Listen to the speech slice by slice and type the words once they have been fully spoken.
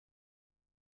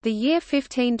The year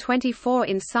 1524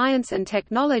 in science and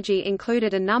technology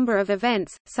included a number of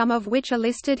events, some of which are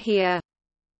listed here.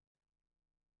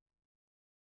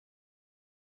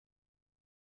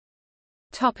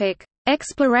 Topic: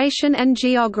 Exploration and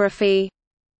geography.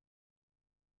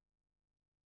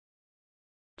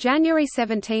 January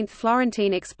 17 –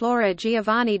 Florentine explorer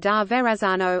Giovanni da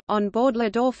Verrazzano, on board La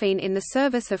Dauphine in the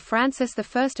service of Francis I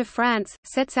of France,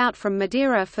 sets out from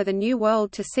Madeira for the New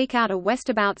World to seek out a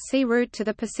westabout sea route to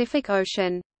the Pacific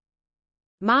Ocean.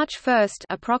 March 1 –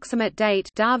 approximate date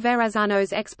da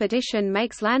Verrazzano's expedition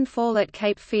makes landfall at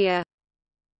Cape Fear.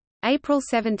 April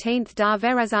 17 – da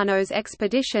Verrazzano's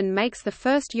expedition makes the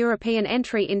first European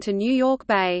entry into New York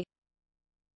Bay.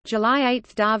 July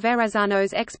 8 – da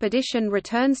Verrazzano's expedition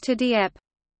returns to Dieppe.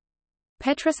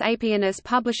 Petrus Apianus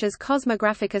publishes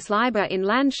Cosmographicus Liber in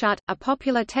Landshut, a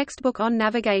popular textbook on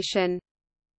navigation.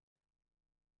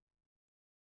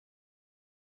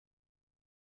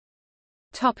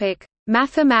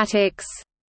 Mathematics.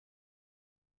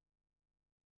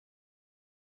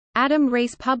 Adam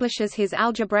Rees publishes his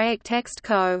algebraic text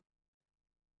Co.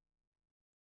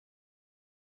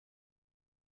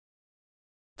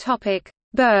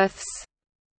 Births.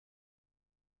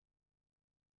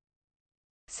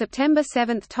 September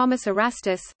 7 – Thomas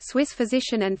Erastus, Swiss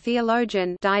physician and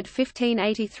theologian, died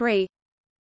 1583.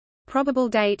 Probable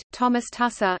date – Thomas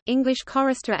Tusser, English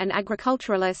chorister and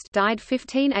agriculturalist, died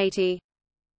 1580.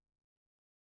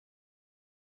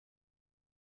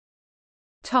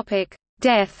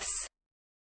 Deaths.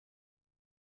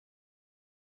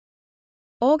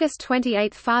 August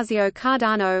 28 – Fazio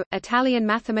Cardano, Italian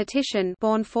mathematician,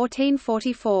 born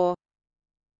 1444.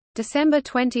 December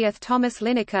 20 – Thomas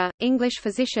Linacre, English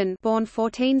physician, born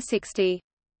 1460.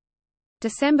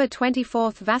 December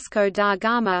 24 – Vasco da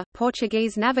Gama,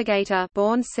 Portuguese navigator,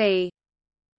 born c.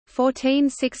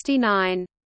 1469.